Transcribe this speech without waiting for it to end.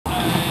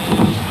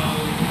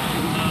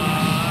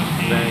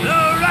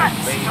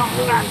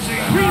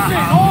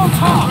Refit, all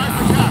talk!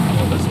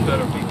 Oh, this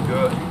better be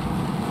good.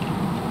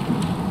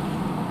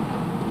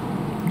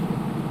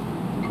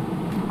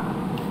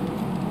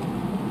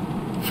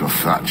 So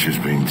Thatcher's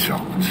been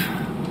topped.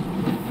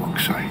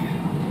 Fuck's sake.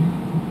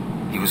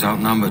 He was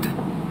outnumbered.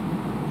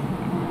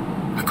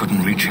 I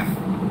couldn't reach him.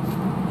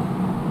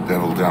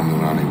 Devil damn the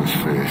man, he was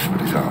fierce,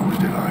 but his heart was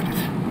divided.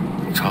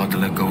 It's hard to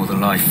let go of the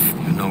life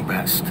you know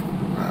best.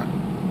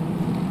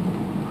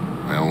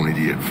 My own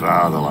idiot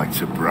father liked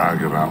to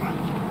brag about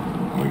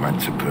when we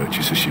went to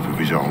purchase a ship of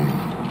his own.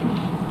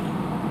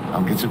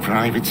 I'll get a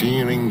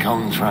privateering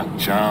contract,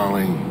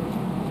 Charlie.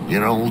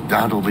 Your old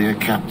dad'll be a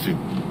captain.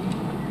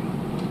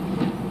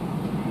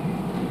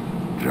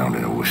 Drowned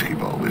in a whiskey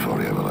bottle before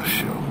he ever left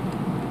shore.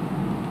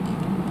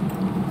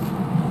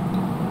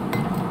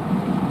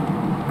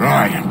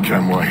 Right,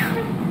 Kenway.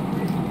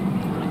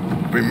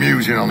 Been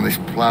musing on this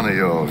plan of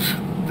yours.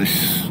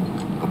 This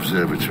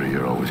observatory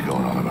you're always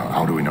going on about.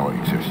 How do we know it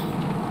exists?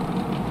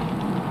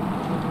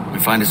 We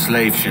find a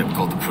slave ship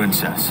called the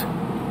Princess.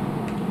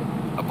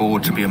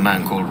 Aboard should be a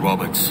man called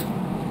Roberts.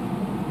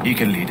 He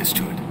can lead us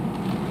to it.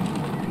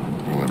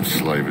 Well, them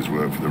slavers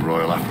work for the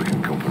Royal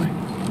African Company.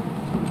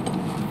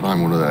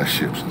 Find one of their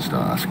ships and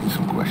start asking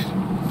some questions.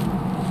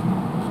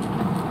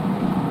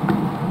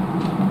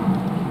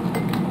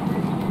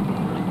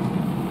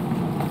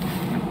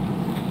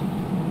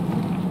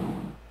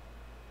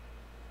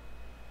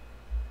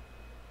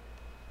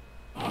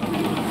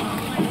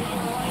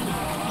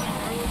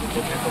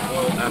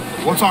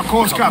 What's our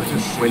course, Captain?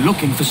 We're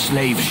looking for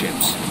slave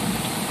ships.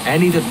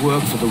 Any that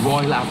work for the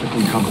Royal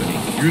African Company.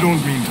 You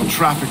don't mean to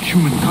traffic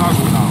human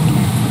cargo now?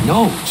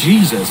 No,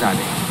 Jesus,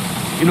 Annie.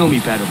 You know me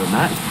better than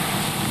that.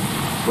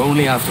 We're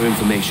only after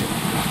information.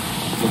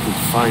 Looking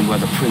to find where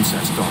the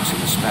Princess docks in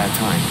her spare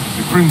time.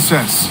 The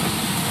Princess.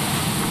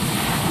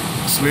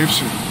 A slave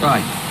ship.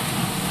 Right.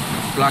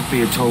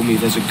 Blackbeard told me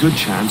there's a good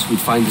chance we'd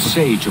find the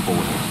Sage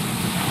aboard her.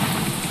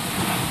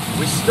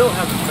 We still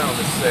haven't found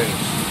the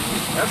Sage.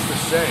 That's the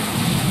shame.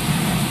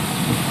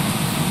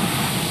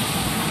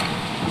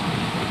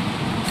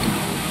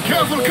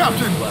 Careful,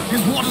 Captain!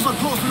 These waters are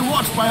closely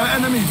watched by our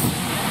enemies.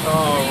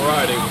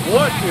 Alrighty,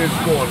 what is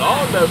going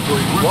on,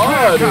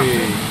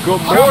 everybody?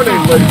 Good morning,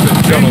 ladies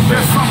and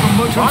gentlemen.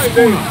 My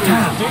name is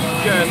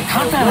DKEN.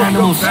 Can't that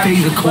animal stay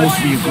the course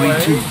we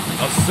agreed to?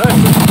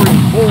 Assassin's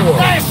Creed 4.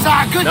 There's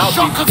a good Now,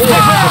 shock of before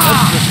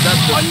fire! this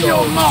episode,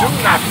 do not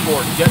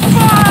forget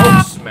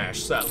to smash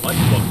that like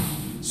button.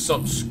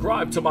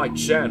 Subscribe to my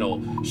channel,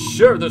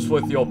 share this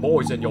with your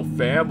boys and your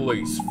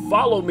families,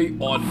 follow me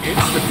on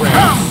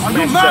Instagram,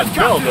 smash that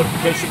bell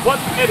notification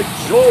button, and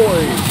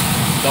enjoy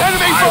the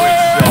pirate show.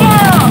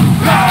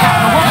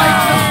 What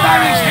makes the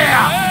Spanish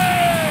here?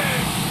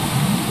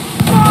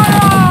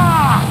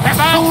 Fire! Let's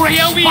all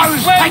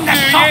expose, take the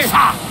shots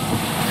up!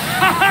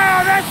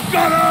 That's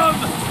got him!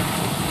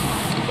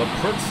 The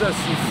princess,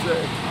 you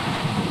say?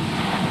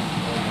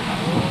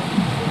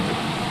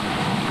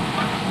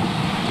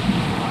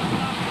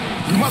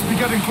 We must be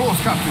getting close,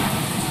 Captain.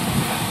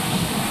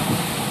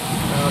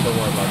 Don't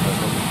worry about that.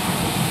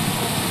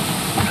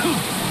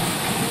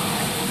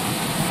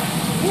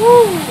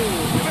 Woo!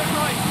 Give it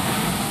right.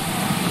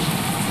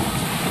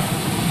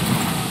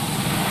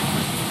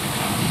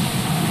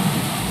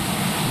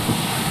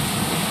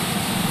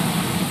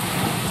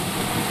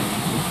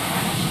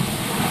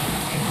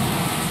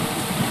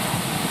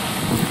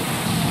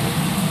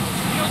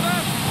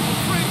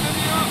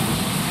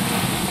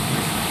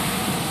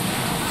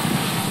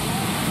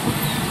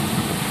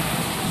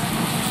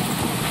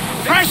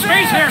 Fresh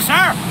meat here,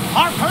 sir!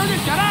 Harpoon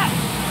it, get it!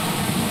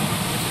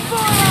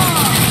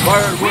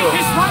 Fire and will.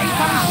 His right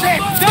on the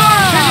ship! Down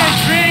to the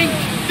drink!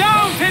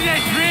 Down to the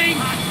drink!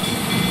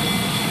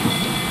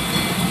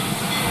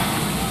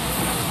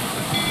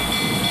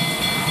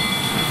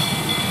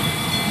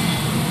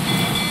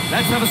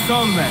 Let's have a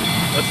song, then.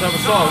 Let's have a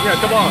song. Yeah,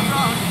 come on.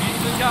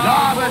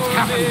 Larboard,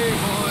 Captain!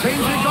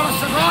 Seems we've got a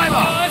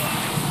survivor!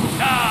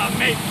 Ah,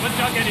 mate, we're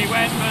not getting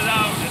wet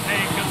below to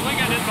take a swing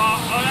at his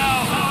ball.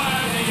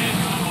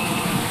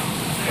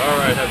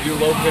 Alright, have you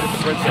located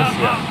the princess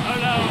yet?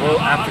 The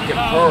Royal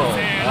African Pearl.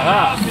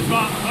 Aha!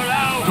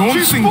 Don't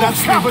think that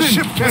slaver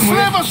ship, Kenway.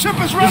 The slaver ship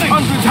is running!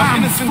 There's hundreds of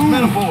innocent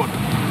men aboard.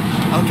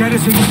 I'll get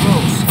us in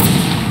close.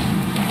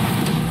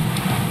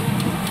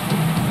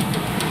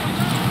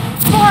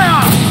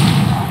 Fire!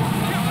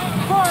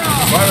 Fire!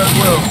 Fire at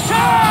will.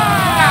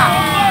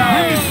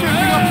 We're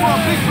shaping up for a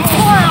big blow.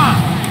 Fire!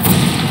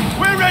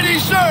 We're ready,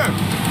 sir!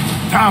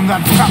 Damn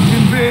that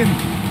Captain Vain!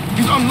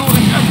 He's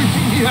unloading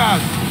everything he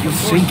has. He'll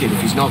sink it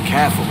if he's not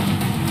careful.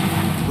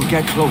 We'll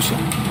get closer.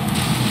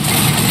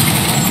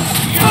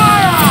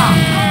 Fire!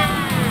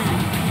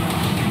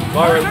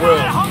 Fire at will.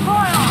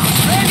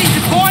 Ready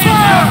to fire!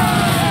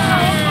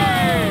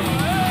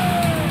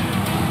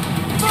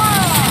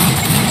 Fire!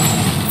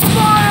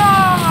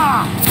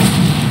 Fire!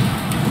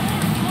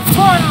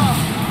 Fire!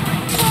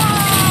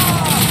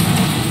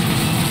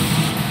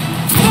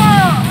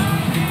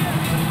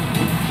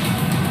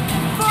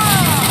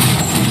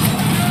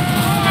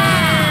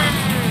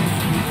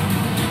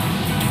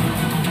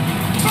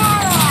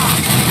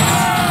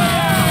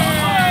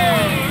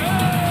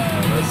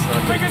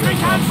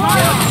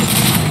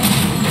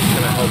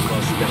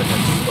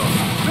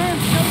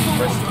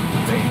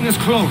 getting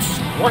us close.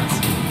 What?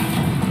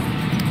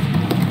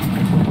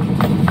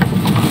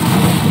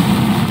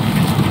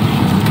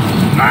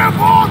 Lay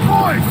aboard,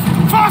 boys!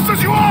 Fast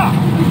as you are!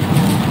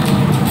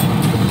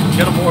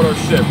 Get aboard our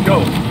ship. Go.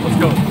 Let's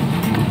go.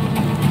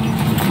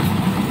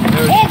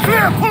 All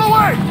clear! Pull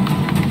away!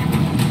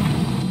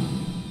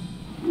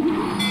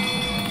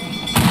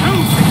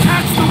 Move and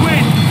catch the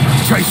wind!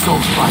 Chase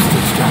those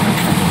bastards down,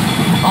 Kenway.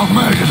 I'll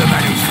murder the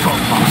man who struck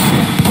us.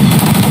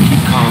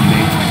 Keep calm,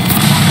 mate.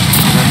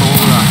 Remember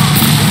all that.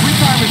 If we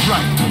time it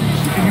right,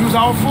 we can use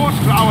our force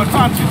to our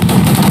advantage.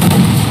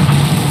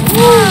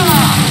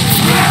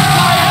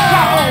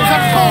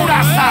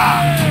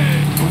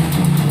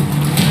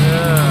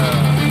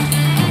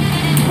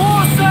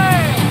 More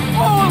sail!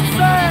 All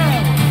sail!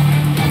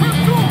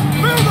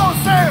 Fill those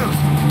sails!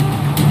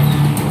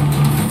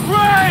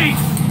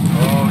 Brace!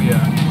 Oh,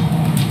 yeah.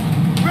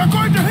 We're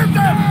going to hit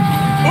them!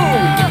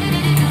 Boom!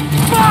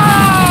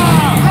 Fire!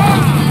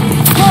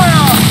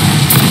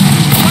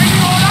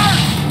 Waiting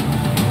orders!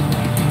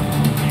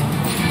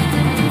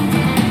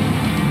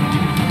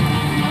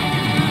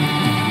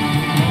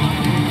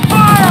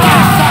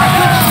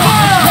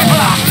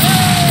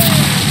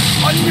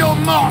 On your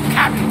mark,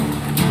 Captain!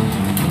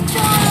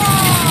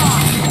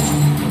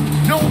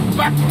 No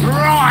back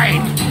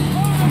ride!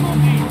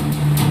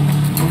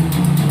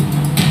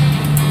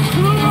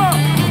 Blew up!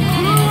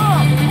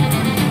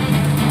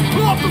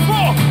 Blew up the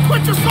fort!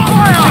 Quit your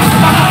fire!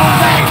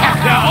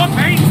 They're up,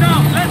 hands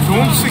up! Let's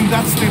Don't sink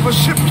that slaver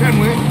ship,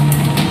 Kenway.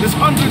 There's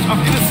hundreds of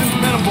innocent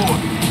men aboard.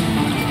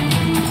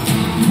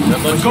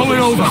 Let's Going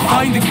over,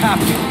 find the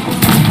captain.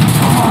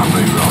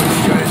 Hardly right,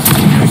 Jess.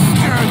 You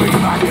scare me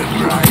back at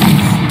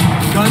brains.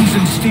 Guns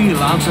and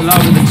steel aren't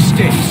louder than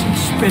sticks and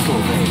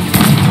spittle, mate.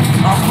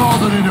 I've more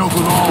than enough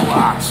of all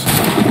that.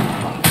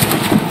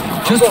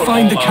 Just Going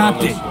find the all out on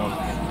captain. this one.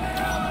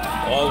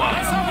 All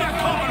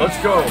out. Let's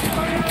go.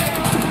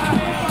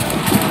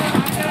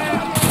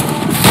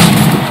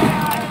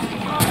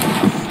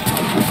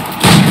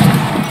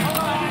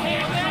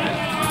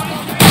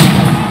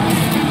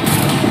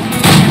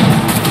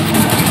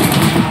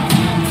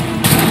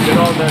 Get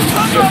on that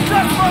ship.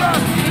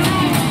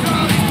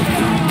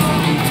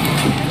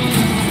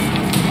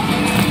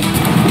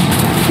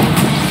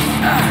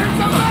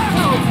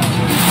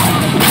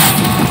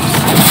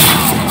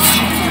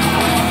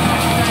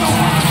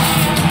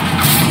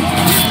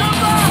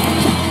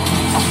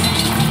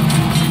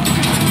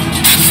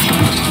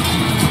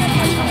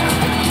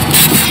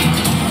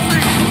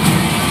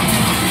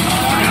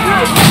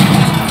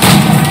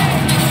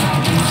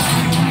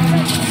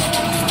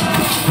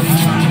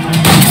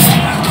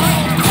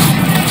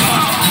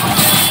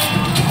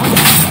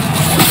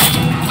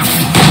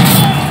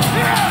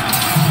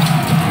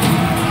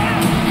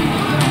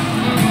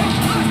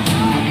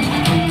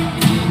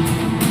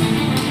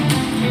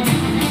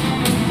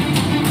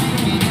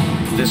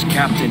 This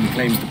captain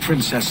claims the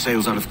princess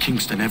sails out of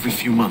Kingston every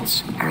few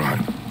months. All right.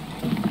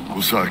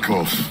 We'll set a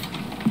course.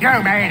 You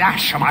made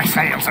ash of my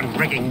sails and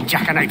rigging,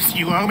 jackanapes.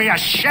 You owe me a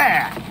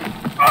share.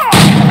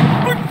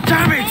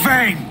 Damn it,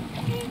 Vain!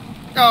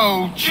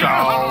 Oh,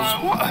 Charles,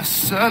 what a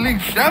surly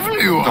devil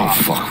you are. Don't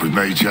fuck with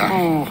me, Jack.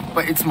 Oh,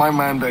 but it's my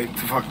mandate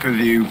to fuck with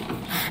you,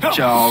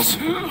 Charles.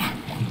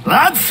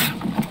 Lads!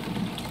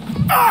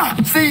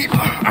 See,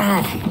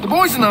 the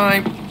boys and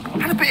I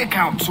had a bit of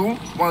counsel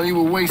while you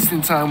were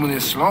wasting time with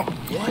this lot.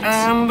 What?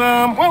 And,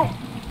 well,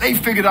 they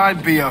figured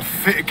I'd be a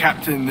fitter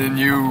captain than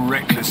you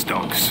reckless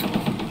dogs.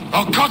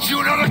 I'll cut you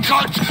another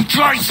cunt,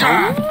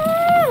 traitor!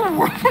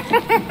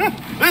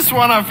 This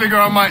one I figure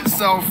I might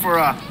sell for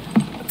a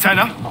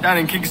tenner down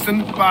in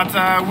Kingston, but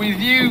with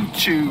you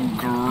two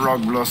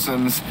grog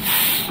blossoms,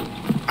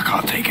 I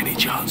can't take any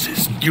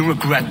chances. You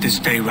regret this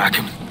day,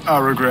 Rackham. I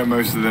regret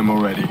most of them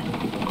already.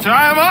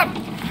 Tie them up!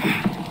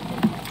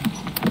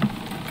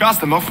 Cast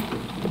them off.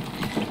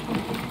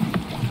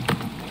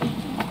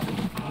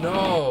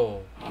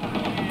 No.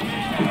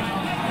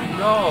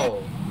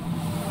 No.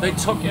 They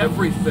took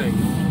everything.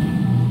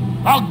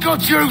 I'll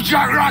gut you,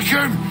 Jack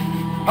Rackham!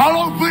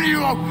 I'll open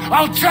you up,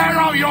 I'll tear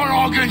out your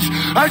organs,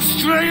 and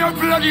string your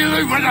bloody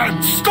loot with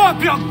them!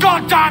 Stop your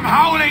goddamn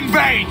howling,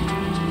 Vain!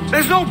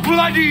 There's no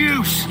bloody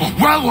use!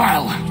 Well,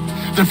 well,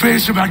 the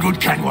fearsome Edward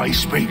Kenway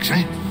speaks,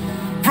 eh?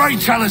 Pray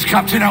tell us,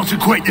 Captain, how to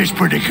quit this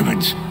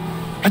predicament.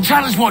 And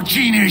tell us what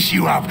genius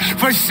you have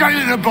for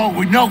sailing a boat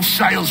with no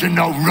sails and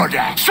no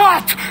rudder.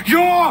 Shut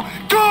your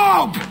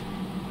gob!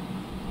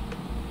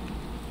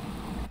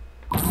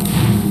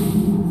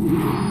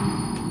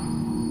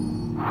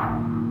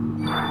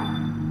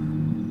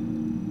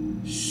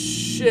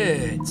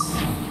 Shit.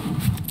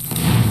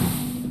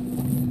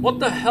 What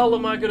the hell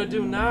am I gonna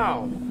do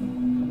now?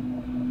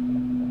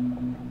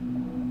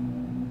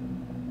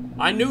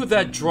 I knew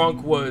that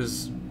drunk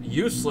was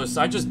useless.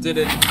 I didn't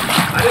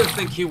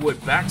think he would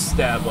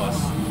backstab us.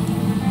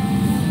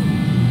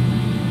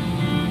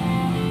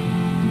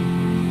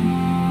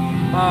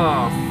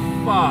 Oh,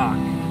 fuck.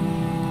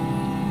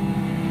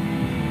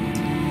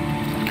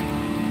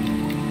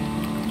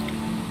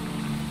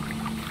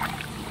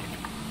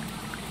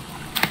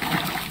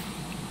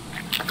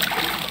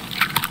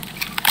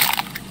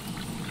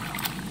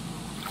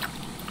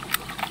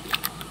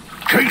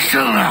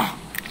 still now.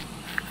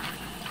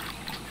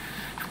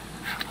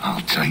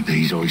 I'll take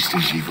these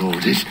oysters you've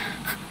ordered.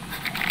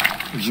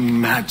 You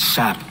mad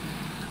sap.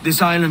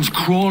 This island's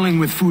crawling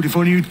with food if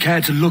only you'd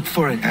care to look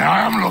for it. Yeah,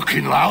 I am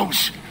looking,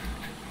 Louts.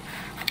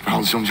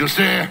 Found some just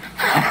here.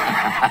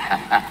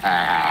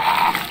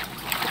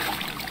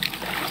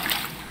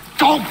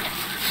 Don't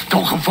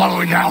come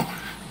following now.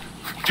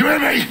 Do you hear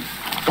me?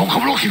 Don't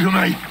come looking for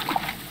me.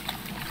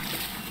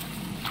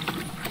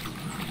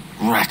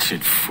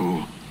 Wretched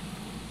fool.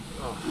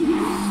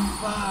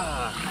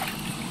 Fuck.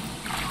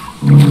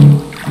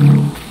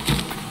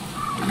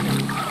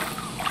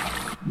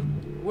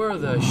 Where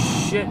the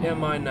shit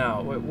am I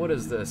now? Wait, what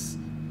is this?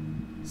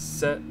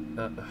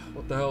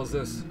 What the hell is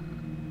this?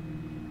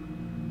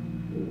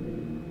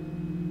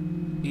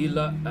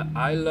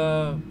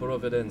 Isla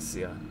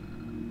Providencia.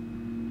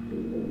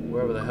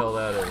 Wherever the hell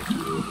that is.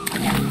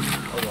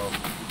 Oh well.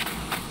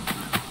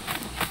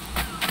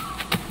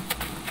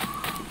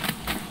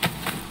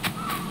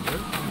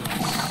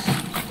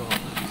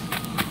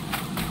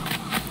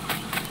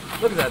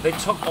 Look at that, they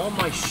took all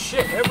my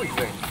shit,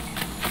 everything.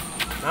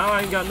 Now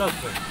I ain't got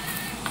nothing.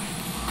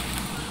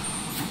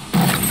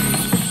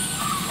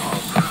 Oh,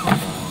 come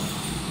on.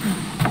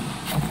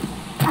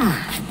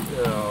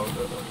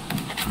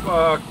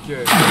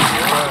 Fucking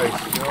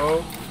Christ,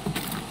 yo.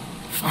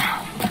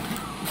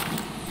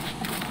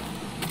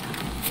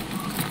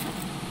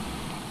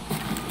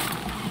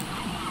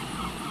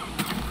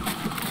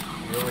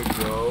 Here we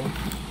go.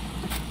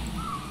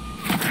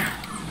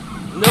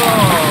 No!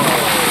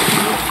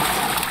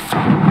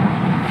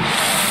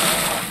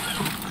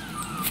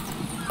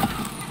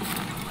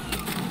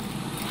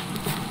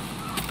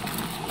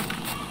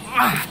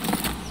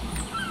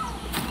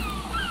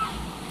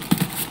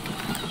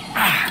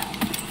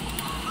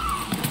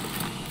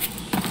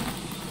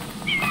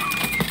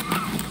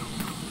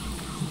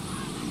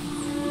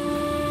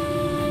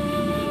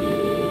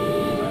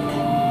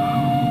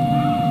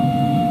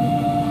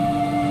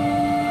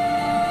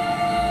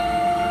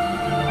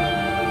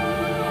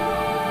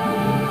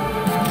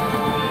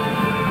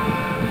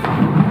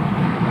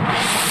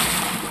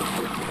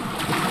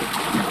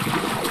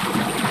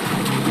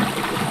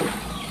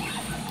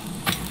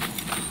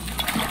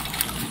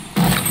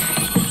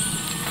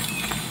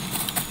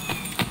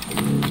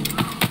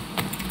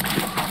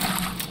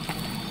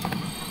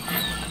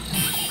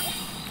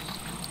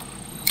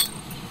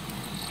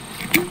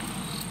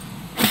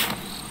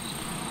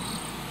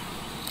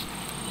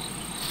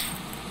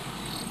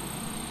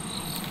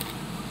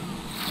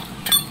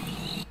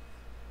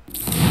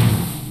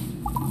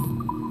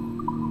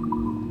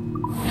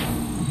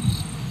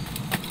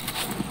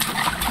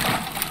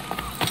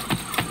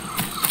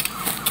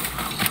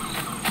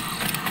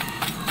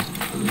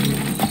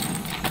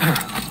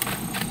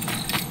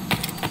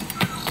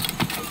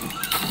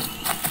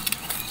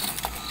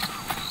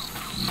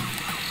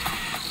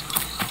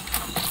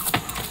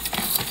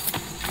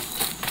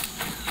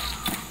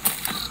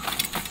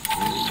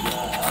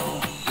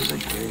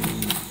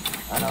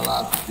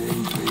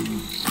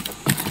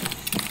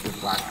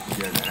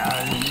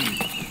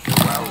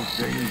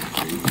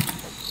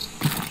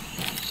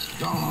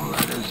 Don't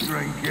let us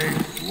drink it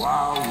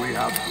while we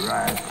have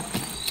breath,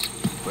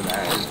 for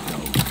there's no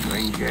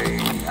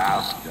drinking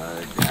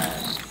after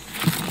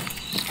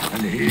death.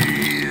 And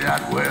he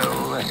that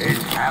will his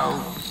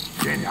health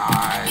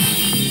deny.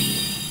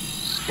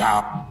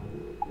 Down.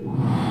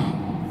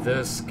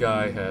 This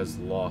guy has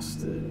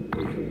lost it. The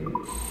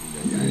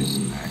dead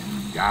men,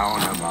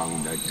 down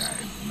among the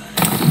dead men.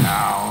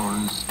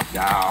 Down,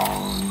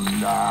 down,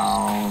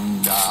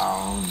 down,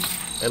 down.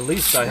 At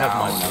least I have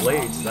my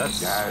blades. That's...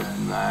 Yeah,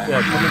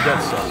 come and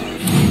get some.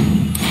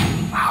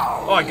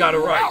 Oh, I got it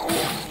right.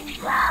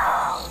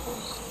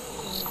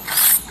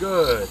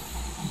 Good.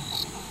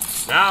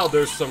 Now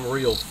there's some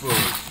real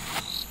food.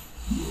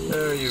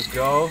 There you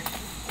go.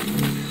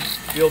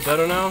 Feel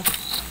better now?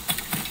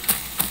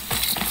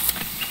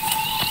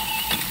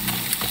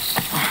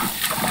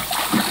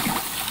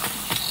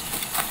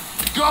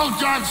 Go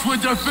dance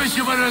with the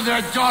fishermen and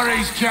their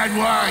dories,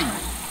 Kenway!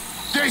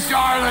 This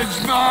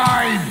island's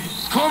mine!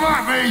 Come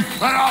at me,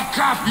 and I'll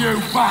cap you,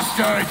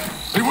 bastard!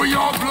 It was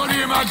your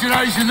bloody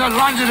imagination that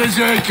landed us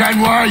here,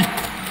 Kenway!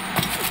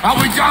 I'll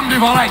be damned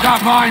if I let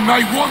that mind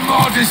make one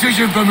more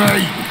decision for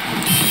me!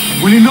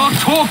 Will you not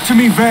talk to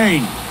me,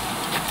 Vain?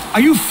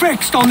 Are you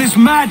fixed on this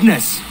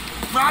madness?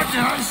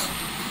 Madness?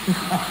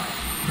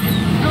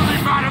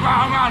 Nothing mad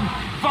about a man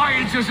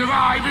fighting to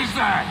survive, is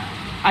there?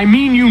 I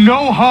mean you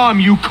no harm,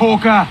 you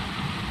corker.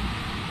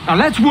 Now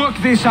let's work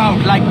this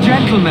out like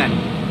gentlemen.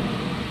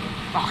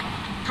 Oh,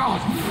 God,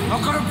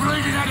 I've got a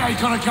bleeding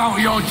headache on account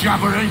of your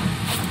jabbering.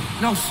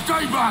 Now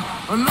stay back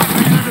and let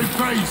me live in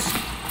peace.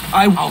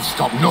 I'll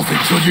stop nothing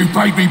till you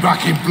paid me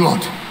back in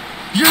blood.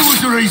 You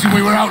was the reason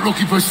we were out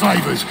looking for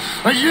slavers,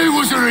 and you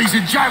was the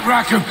reason Jack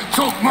Rackham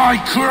took my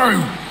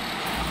crew.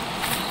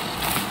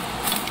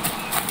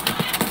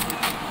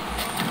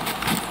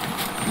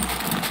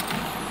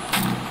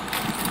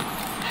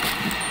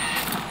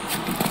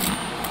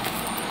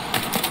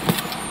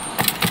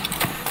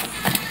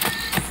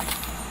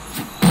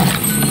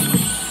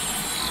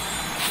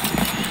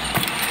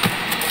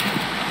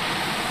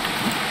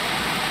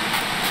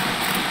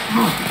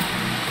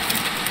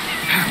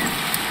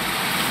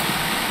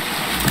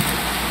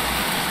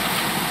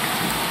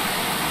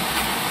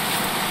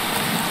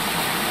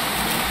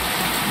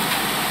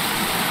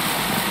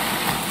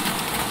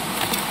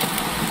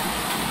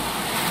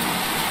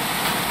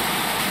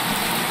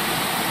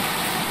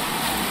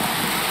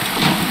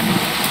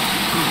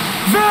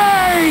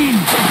 Vain!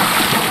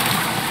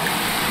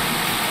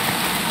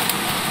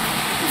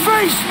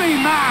 Face me,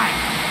 man!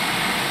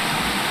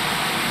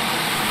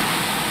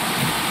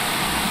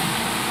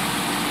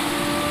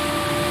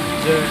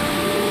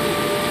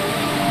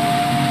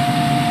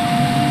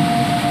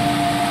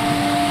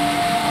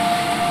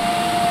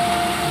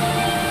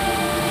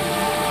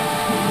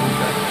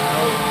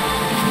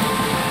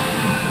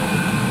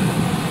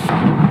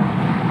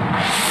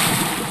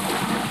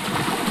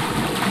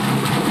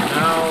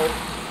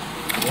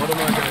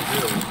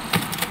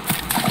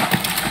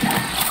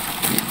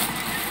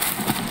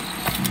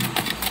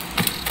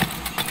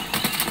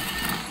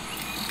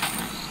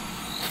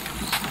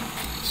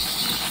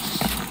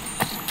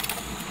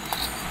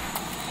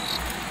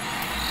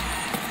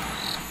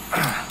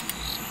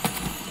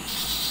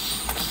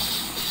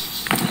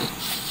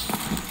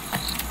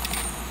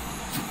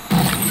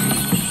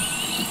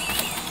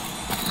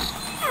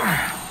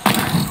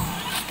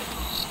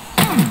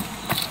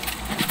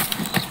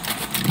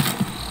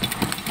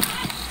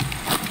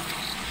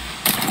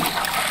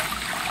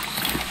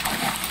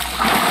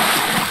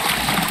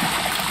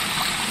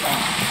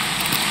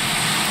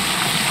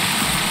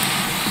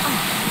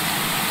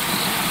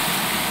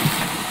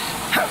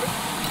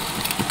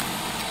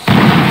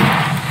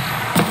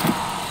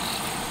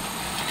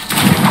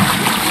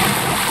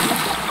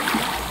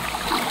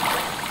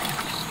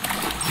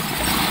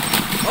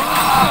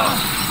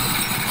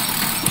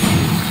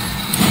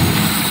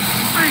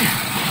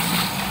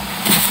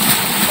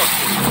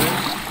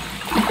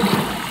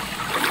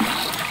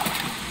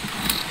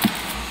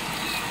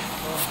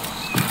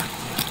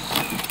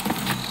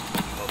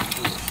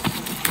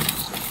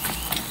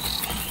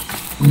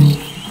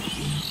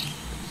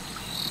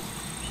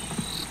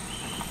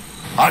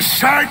 I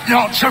said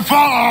not to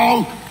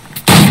follow!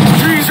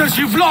 Jesus,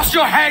 you've lost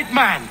your head,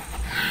 man!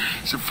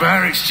 It's a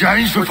fair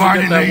exchange for Where'd you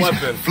finding get these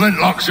that weapon?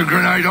 flintlocks and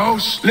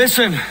grenados.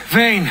 Listen,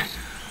 Vain,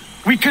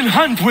 we can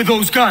hunt with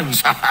those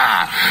guns.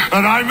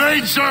 And I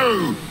mean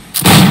to!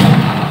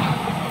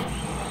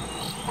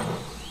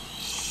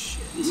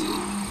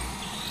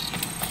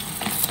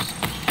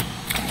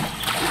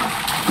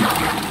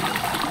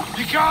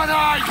 You can't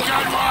hide,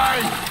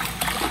 Kenway!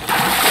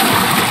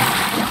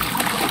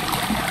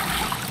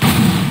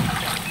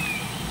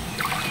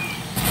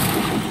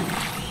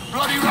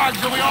 Bloody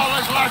rags will be all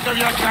that's left of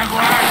you,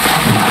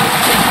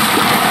 Kenway!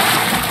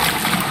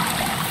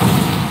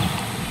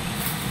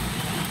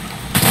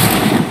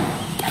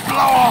 Blow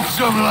off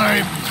some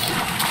limbs!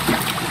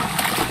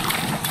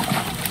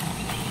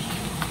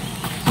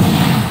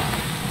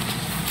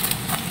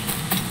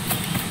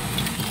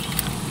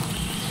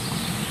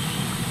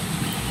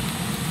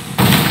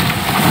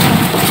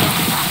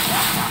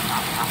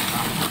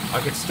 I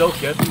could still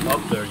get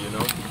up there, you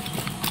know.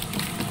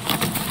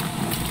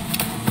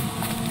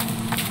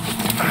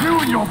 You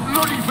and your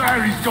bloody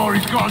fairy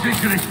stories got us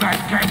into this mess,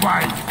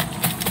 Kenway.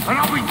 And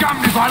I'll be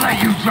damned if I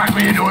let you drag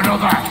me into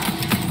another.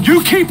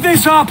 You keep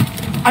this up,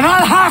 and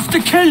I'll have to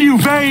kill you,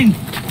 Vain!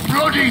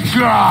 Bloody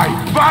try,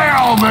 by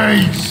all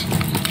means.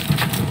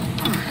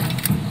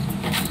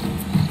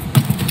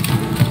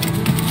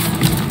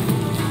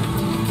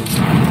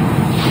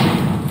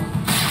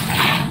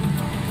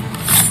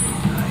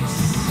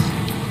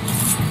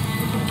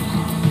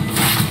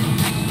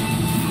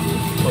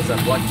 What's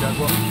that, Black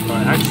Jaguar?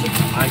 Actually,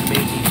 I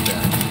may need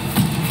that.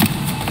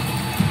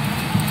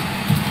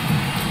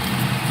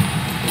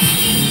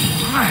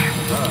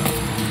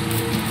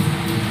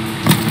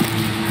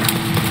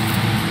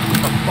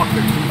 What the fuck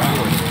are you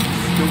doing?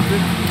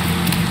 Stupid?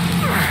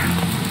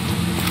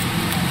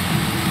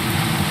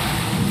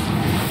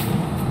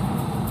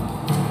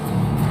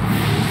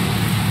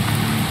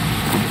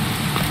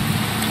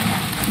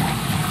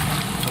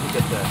 Let me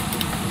get that.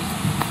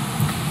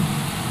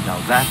 Now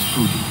that's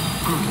booty.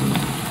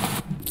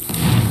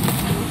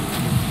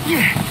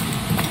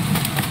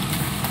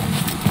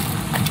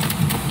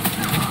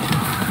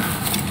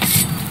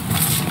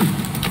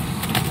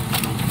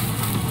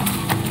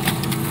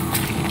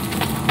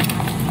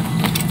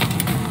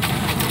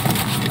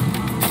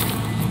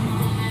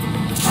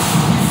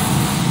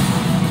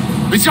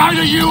 It's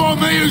either you or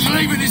me who's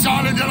leaving this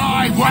island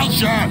alive,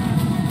 Welcher.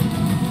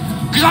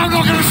 Because I'm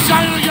not going to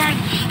sail again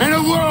in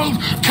a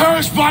world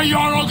cursed by your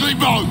ugly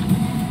mug.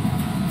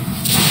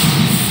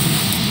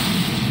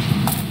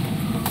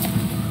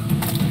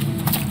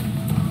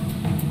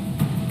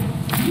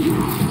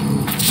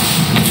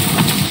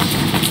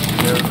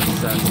 They're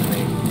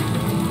assassinating.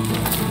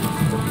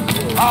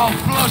 I'll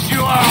flush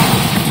you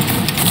out.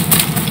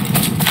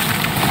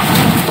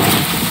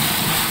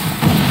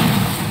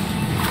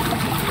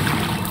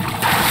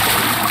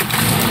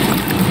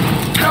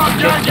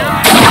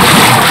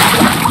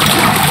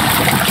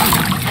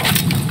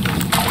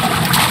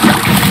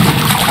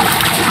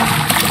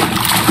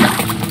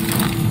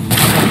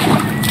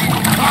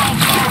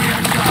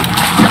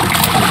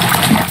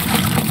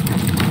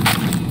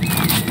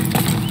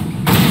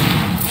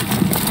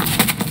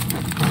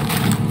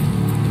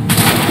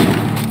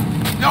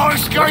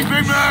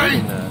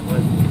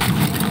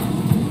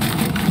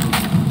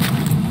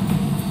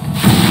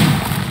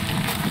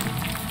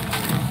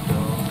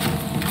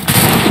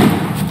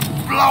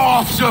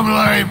 off some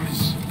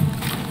limbs!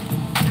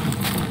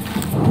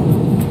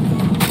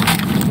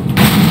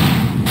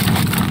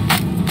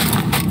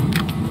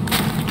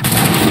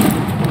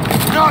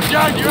 Not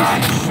dead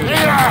yet!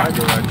 Here!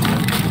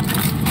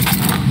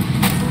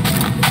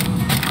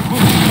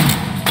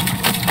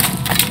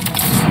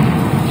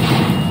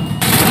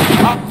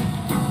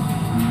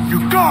 You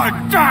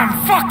goddamn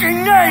fucking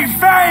knave,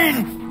 Vain!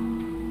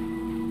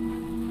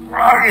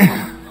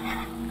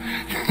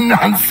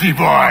 Nancy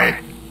boy,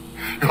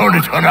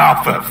 only done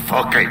half a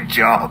fucking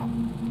job.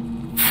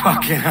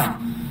 Fucking hell.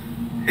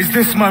 Is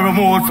this my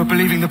reward for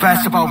believing the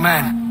best about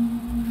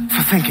men?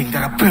 For thinking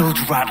that a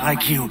bilge rat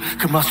like you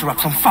could muster up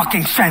some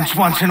fucking sense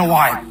once in a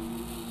while?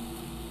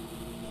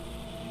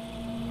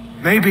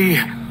 Maybe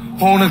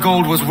Horn of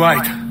Gold was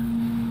right.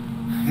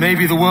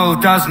 Maybe the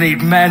world does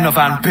need men of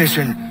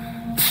ambition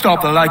to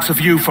stop the likes of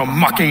you from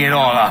mucking it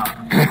all up.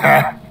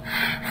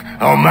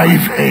 Or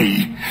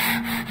maybe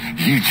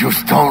you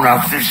just don't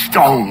have the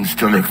stones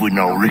to live with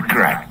no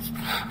regrets.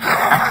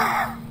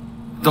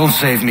 Don't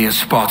save me a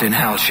spot in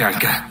hell,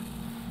 Shanker.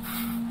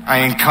 I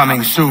ain't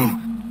coming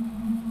soon.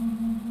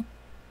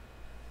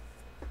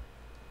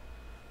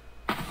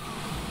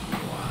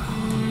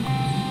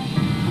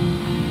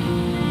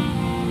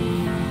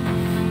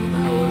 What the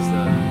hell is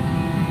that?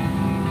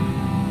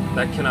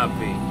 That cannot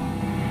be.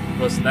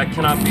 Listen, that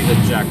cannot be the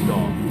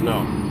jackdaw.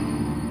 No.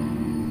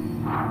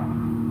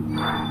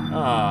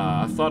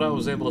 Ah, I thought I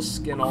was able to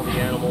skin all the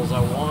animals I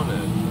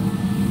wanted.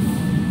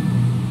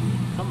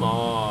 Come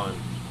on.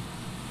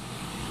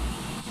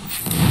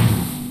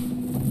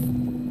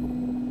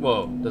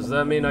 Whoa, does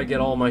that mean I get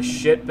all my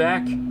shit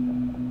back?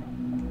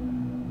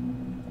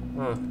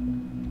 Huh.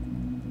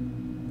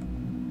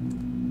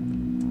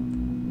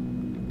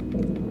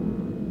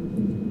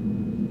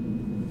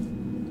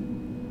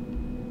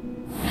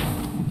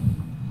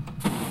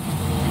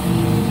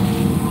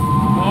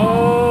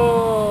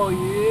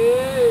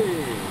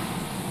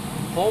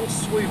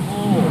 Sweet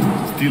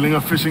home. Stealing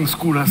a fishing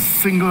schooner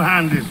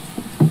single-handed.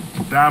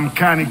 Damn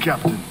canny,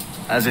 Captain.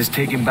 As is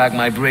taking back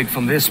my brig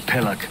from this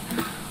pillock.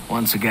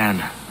 Once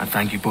again, I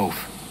thank you both.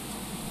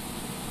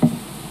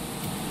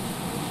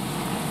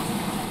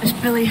 This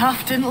Billy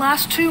Huff didn't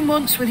last 2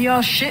 months with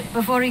your ship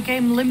before he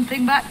came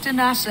limping back to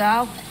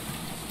Nassau.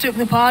 Took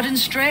the pardon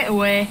straight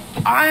away.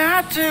 I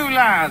had to,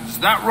 lads.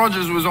 That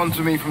Rogers was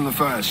onto me from the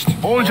first.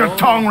 Hold your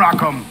tongue,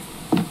 Rackham.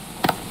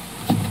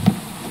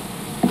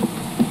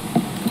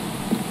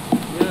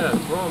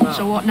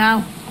 So what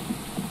now?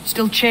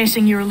 Still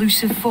chasing your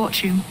elusive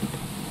fortune?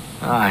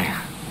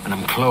 Aye, and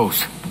I'm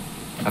close.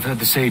 I've heard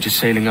the Sage is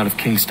sailing out of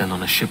Kingston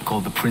on a ship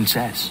called the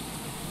Princess.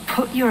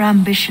 Put your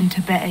ambition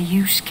to better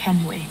use,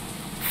 Kenway.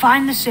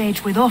 Find the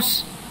Sage with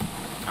us.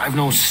 I've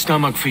no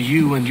stomach for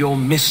you and your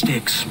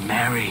mystics,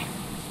 Mary.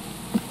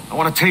 I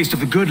want a taste of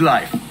the good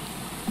life.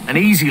 An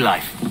easy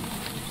life.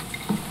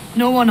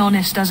 No one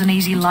honest has an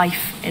easy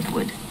life,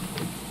 Edward.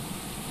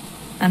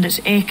 And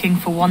it's aching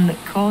for one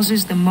that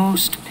causes the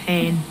most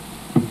pain.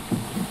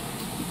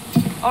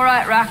 All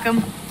right,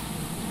 Rackham.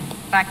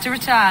 Back to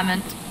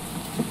retirement.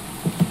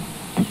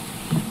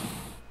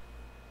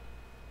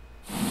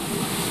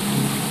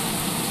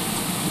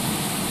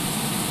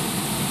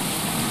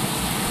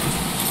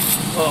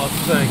 Oh,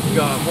 thank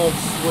God. Home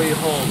sweet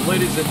home.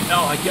 Ladies and...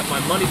 Oh, I get my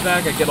money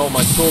back. I get all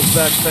my tools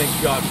back. Thank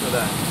God for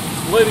that.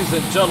 Ladies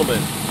and gentlemen,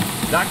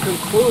 that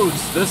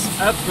concludes this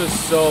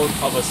episode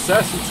of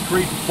Assassin's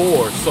Creed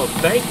 4. So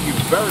thank you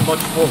very much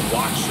for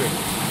watching.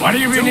 What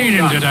have you been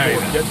eating today?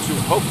 Don't forget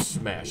to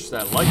smash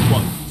that like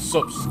button,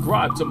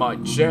 subscribe to my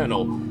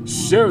channel,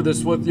 share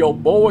this with your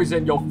boys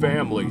and your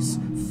families,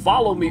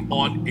 follow me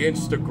on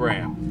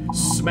Instagram,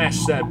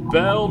 smash that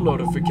bell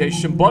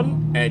notification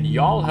button, and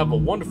y'all have a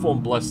wonderful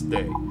and blessed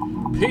day.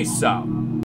 Peace out.